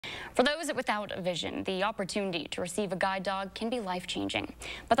For those without vision, the opportunity to receive a guide dog can be life-changing.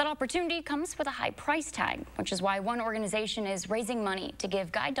 But that opportunity comes with a high price tag, which is why one organization is raising money to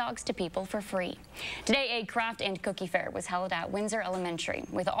give guide dogs to people for free. Today, a craft and cookie fair was held at Windsor Elementary,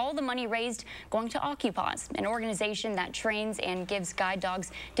 with all the money raised going to OccuPaws, an organization that trains and gives guide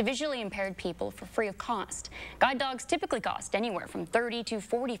dogs to visually impaired people for free of cost. Guide dogs typically cost anywhere from $30,000 to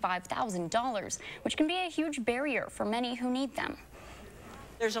 $45,000, which can be a huge barrier for many who need them.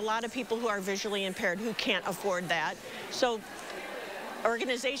 There's a lot of people who are visually impaired who can't afford that. So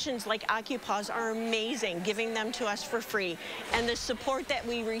organizations like OccuPaws are amazing, giving them to us for free. And the support that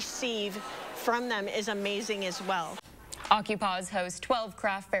we receive from them is amazing as well. OccuPaws hosts 12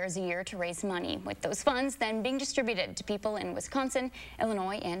 craft fairs a year to raise money, with those funds then being distributed to people in Wisconsin,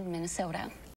 Illinois, and Minnesota.